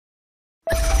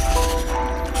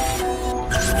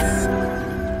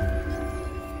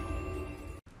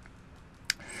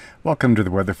Welcome to the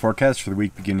weather forecast for the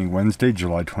week beginning Wednesday,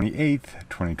 July 28th,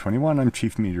 2021. I'm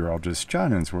Chief Meteorologist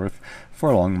John Ensworth for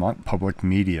Longmont Public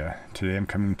Media. Today I'm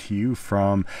coming to you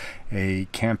from a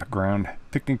campground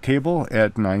picnic table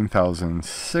at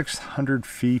 9,600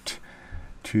 feet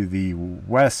to the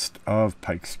west of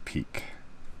Pikes Peak.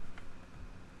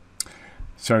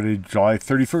 Saturday, July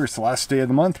 31st, the last day of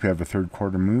the month, we have a third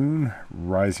quarter moon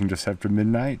rising just after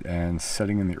midnight and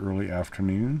setting in the early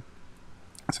afternoon.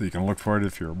 So you can look for it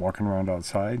if you're walking around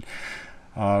outside.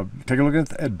 Take a look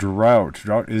at a drought.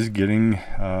 Drought is getting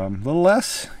a little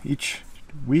less each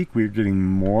week. We're getting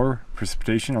more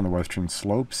precipitation on the western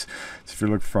slopes. So if you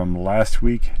look from last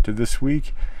week to this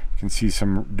week, you can see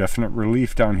some definite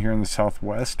relief down here in the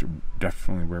southwest.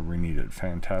 Definitely where we need it.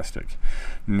 Fantastic.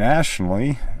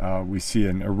 Nationally, we see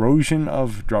an erosion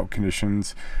of drought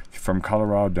conditions from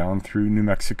Colorado down through New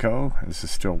Mexico. This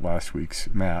is still last week's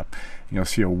map. You'll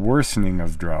see a worsening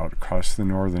of drought across the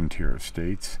northern tier of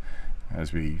states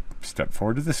as we step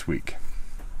forward to this week.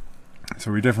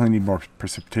 So we definitely need more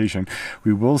precipitation.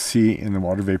 We will see in the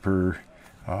water vapor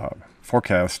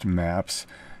forecast maps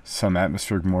some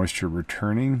atmospheric moisture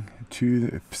returning to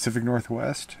the Pacific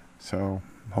Northwest. So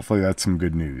hopefully that's some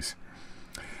good news.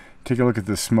 Take a look at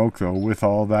the smoke though. With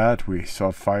all that, we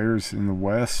saw fires in the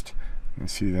west. You can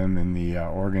see them in the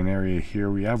Oregon area here.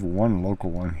 We have one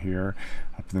local one here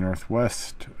up in the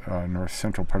northwest, north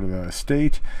central part of the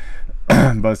state,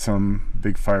 but some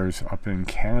big fires up in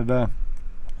Canada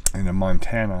and in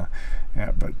Montana.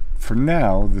 Yeah, but for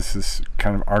now, this is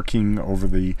kind of arcing over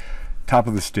the top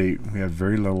of the state. We have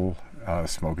very little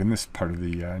smoke in this part of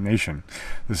the nation.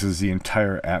 This is the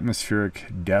entire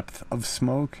atmospheric depth of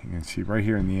smoke. You can see right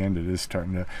here in the end, it is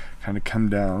starting to kind of come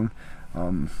down.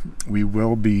 We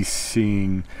will be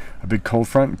seeing a big cold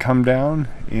front come down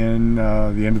in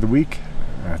the end of the week.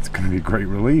 That's going to be a great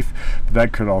relief, but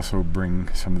that could also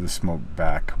bring some of the smoke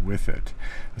back with it.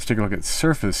 Let's take a look at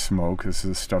surface smoke. This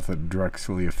is stuff that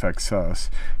directly affects us.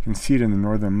 You can see it in the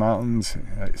northern mountains.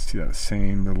 I see that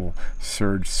same little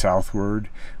surge southward,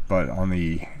 but on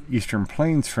the eastern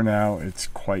plains for now, it's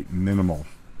quite minimal.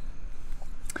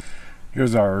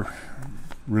 Here's our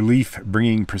relief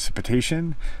bringing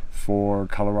precipitation for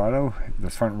Colorado. The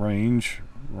Front Range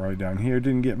right down here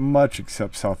didn't get much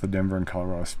except south of Denver and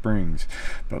Colorado Springs,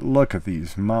 but look at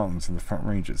these mountains in the Front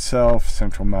Range itself,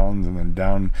 Central Mountains, and then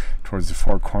down towards the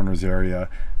Four Corners area,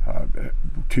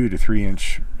 2 to 3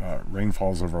 inch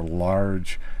rainfalls over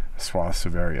large swaths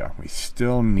of area. We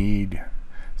still need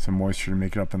some moisture to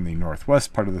make it up in the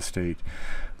northwest part of the state,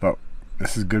 but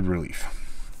this is good relief.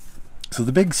 So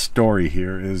the big story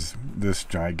here is this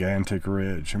gigantic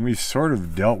ridge, and we've sort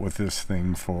of dealt with this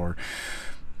thing for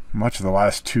much of the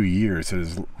last 2 years. It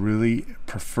has really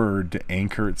preferred to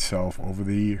anchor itself over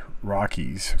the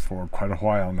Rockies for quite a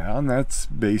while now, and that's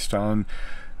based on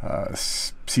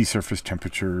sea surface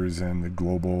temperatures and the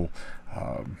global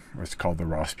what's called the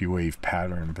Rossby wave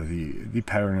pattern, but the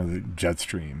pattern of the jet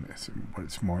stream is what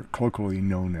it's more colloquially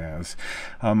known as.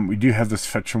 We do have this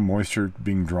fetchal moisture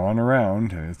being drawn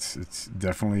around, and it's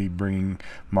definitely bringing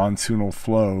monsoonal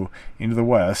flow into the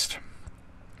west.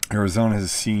 Arizona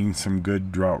has seen some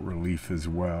good drought relief as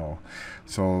well.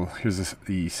 So here's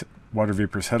the water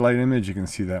vapor satellite image. You can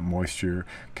see that moisture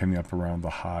coming up around the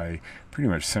high, pretty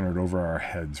much centered over our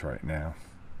heads right now.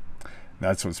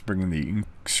 That's what's bringing the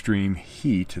extreme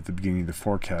heat at the beginning of the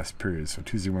forecast period. So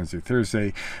Tuesday, Wednesday,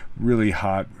 Thursday, really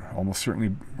hot, almost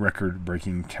certainly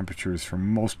record-breaking temperatures for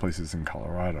most places in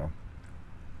Colorado.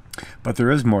 But there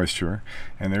is moisture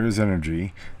and there is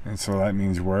energy, and so that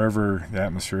means wherever the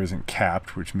atmosphere isn't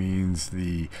capped, which means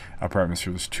the upper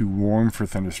atmosphere is too warm for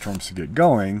thunderstorms to get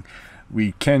going,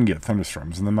 we can get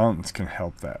thunderstorms, and the mountains can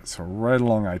help that. So right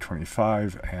along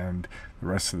I-25 and the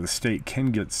rest of the state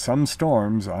can get some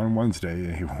storms on Wednesday.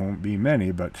 It won't be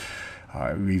many, but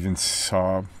we even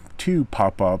saw 2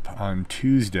 pop up on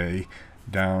Tuesday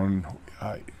down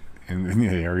in the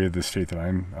area of the state that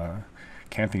I'm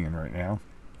camping in right now.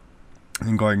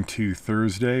 And going to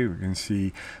Thursday, we can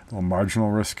see a little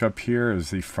marginal risk up here as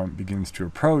the front begins to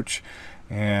approach,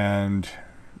 and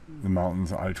the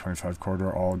mountains, I-25 corridor,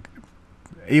 are all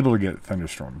able to get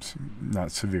thunderstorms.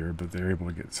 Not severe, but they're able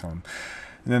to get some.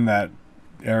 And then that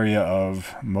area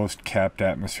of most capped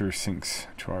atmosphere sinks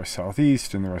to our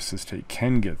southeast, and the rest of the state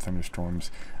can get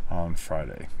thunderstorms on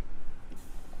Friday.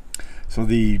 So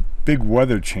the big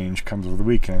weather change comes over the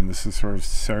weekend. This is sort of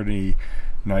Saturday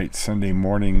night, Sunday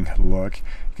morning look.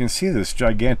 You can see this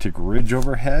gigantic ridge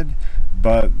overhead,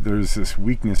 but there's this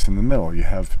weakness in the middle. You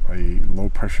have a low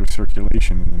pressure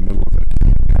circulation in the middle of it,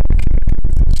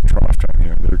 with this trough down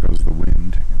here. There goes the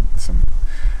wind, and some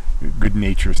good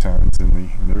nature sounds in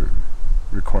the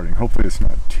recording. Hopefully it's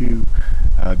not too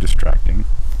distracting.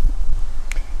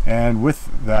 And with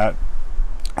that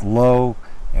low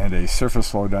and a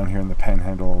surface low down here in the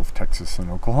panhandle of Texas and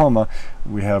Oklahoma,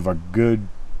 we have a good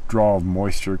draw of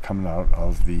moisture coming out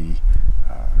of the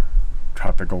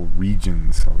tropical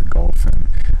regions of the Gulf, and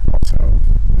also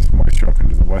this moisture up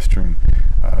into the western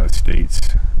states,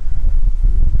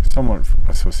 somewhat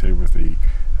associated with the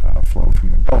flow from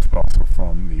the Gulf, but also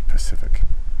from the Pacific.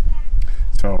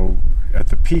 So at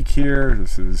the peak here,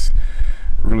 this is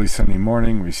early Sunday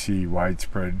morning, we see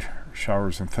widespread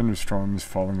showers and thunderstorms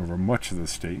falling over much of the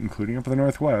state, including up in the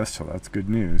northwest, so that's good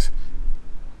news.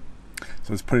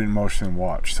 So let's put it in motion and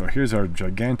watch. So here's our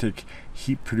gigantic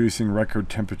heat-producing record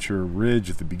temperature ridge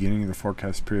at the beginning of the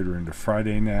forecast period. We're into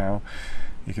Friday now.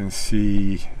 You can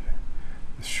see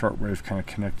the shortwave kind of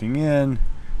connecting in,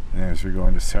 and as we go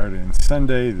into Saturday and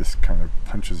Sunday, this kind of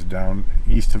punches down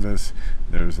east of us.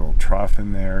 There's a little trough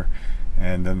in there,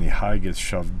 and then the high gets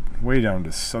shoved way down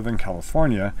to Southern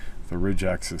California, the ridge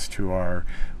axis to our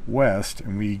west,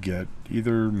 and we get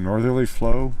either northerly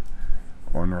flow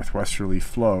or northwesterly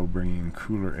flow, bringing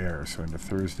cooler air, so into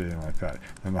Thursday and like that.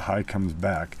 Then the high comes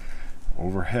back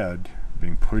overhead,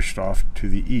 being pushed off to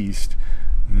the east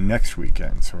next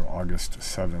weekend, so August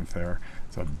 7th there.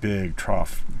 It's a big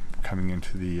trough coming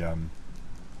into the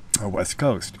west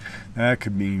coast. That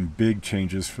could mean big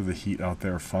changes for the heat out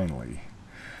there finally.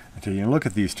 Taking a look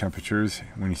at these temperatures,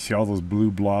 when you see all those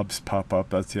blue blobs pop up,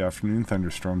 that's the afternoon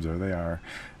thunderstorms. There they are.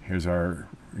 Here's our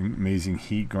amazing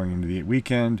heat going into the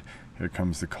weekend. Here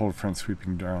comes the cold front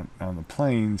sweeping down on the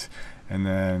plains, and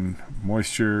then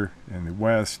moisture in the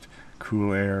west,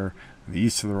 cool air in the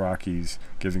east of the Rockies,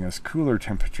 giving us cooler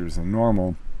temperatures than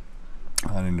normal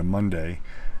on into Monday.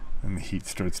 And the heat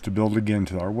starts to build again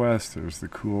to our west. There's the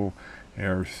cool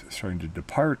air starting to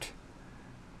depart.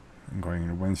 And going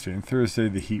into Wednesday and Thursday,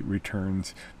 the heat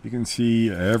returns. You can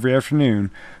see every afternoon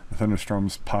the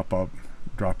thunderstorms pop up,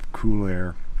 drop cool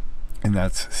air, and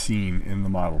that's seen in the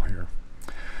model here.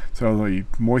 So the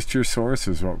moisture source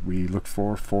is what we look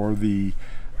for the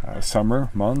summer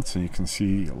months, and you can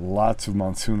see lots of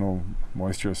monsoonal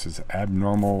moisture. This is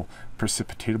abnormal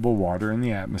precipitatable water in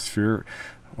the atmosphere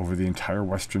over the entire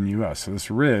western U.S. So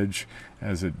this ridge,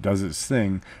 as it does its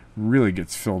thing, really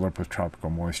gets filled up with tropical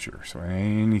moisture. So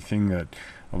anything that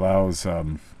allows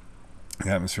the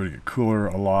atmosphere to get cooler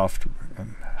aloft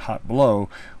and hot below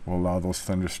will allow those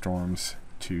thunderstorms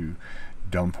to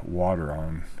dump water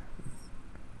on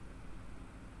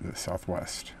the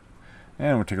southwest.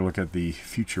 And we'll take a look at the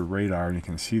future radar, and you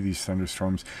can see these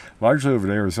thunderstorms largely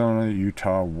over Arizona,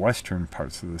 Utah, western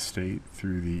parts of the state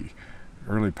through the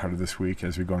early part of this week.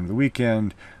 As we go into the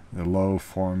weekend, the low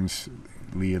forms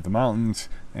lee of the mountains,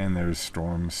 and there's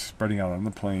storms spreading out on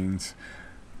the plains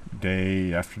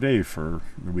day after day for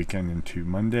the weekend into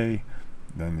Monday.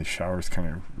 Then the showers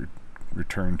kind of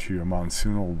return to a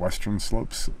monsoonal western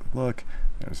slopes look.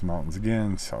 There's mountains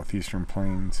again, southeastern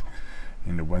plains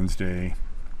into Wednesday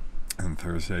and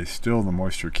Thursday. Still the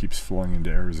moisture keeps flowing into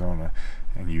Arizona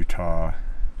and Utah,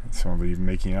 and some of it even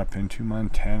making up into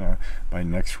Montana by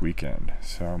next weekend.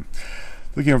 So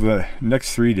looking over the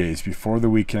next 3 days before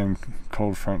the weekend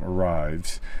cold front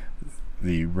arrives,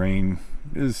 the rain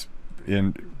is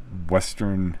in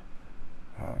western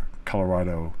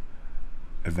Colorado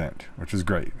event, which is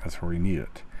great. That's where we need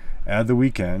it. Add the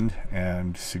weekend,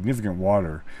 and significant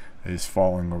water is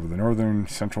falling over the northern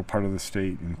central part of the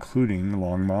state, including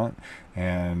Longmont,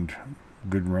 and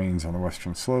good rains on the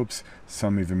western slopes,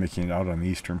 some even making it out on the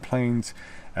eastern plains.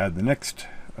 Add the next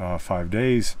 5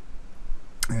 days,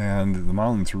 and the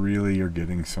mountains really are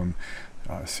getting some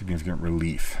significant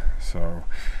relief. So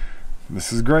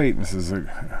this is great. This is a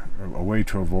way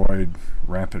to avoid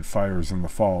rampant fires in the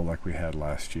fall like we had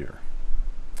last year.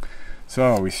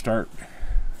 So we start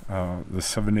the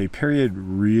 7-day period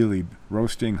really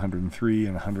roasting, 103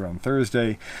 and 100 on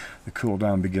Thursday. The cool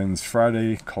down begins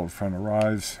Friday. Cold front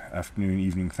arrives. Afternoon,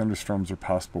 evening thunderstorms are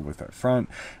possible with that front,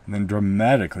 and then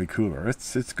dramatically cooler.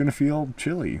 It's going to feel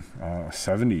chilly.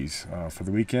 70s for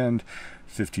the weekend,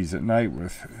 50s at night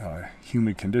with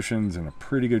humid conditions and a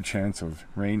pretty good chance of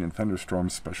rain and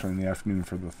thunderstorms, especially in the afternoon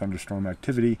for the thunderstorm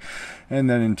activity. And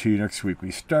then into next week,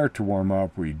 we start to warm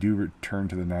up. We do return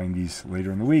to the 90s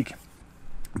later in the week,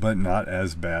 but not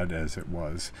as bad as it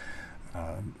was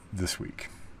this week.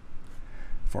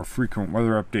 For frequent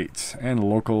weather updates and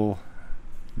local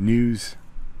news,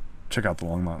 check out the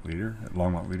Longmont Leader at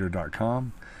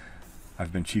longmontleader.com.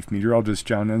 I've been Chief Meteorologist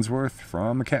John Ensworth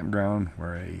from a campground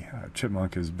where a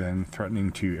chipmunk has been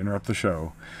threatening to interrupt the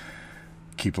show.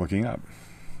 Keep looking up.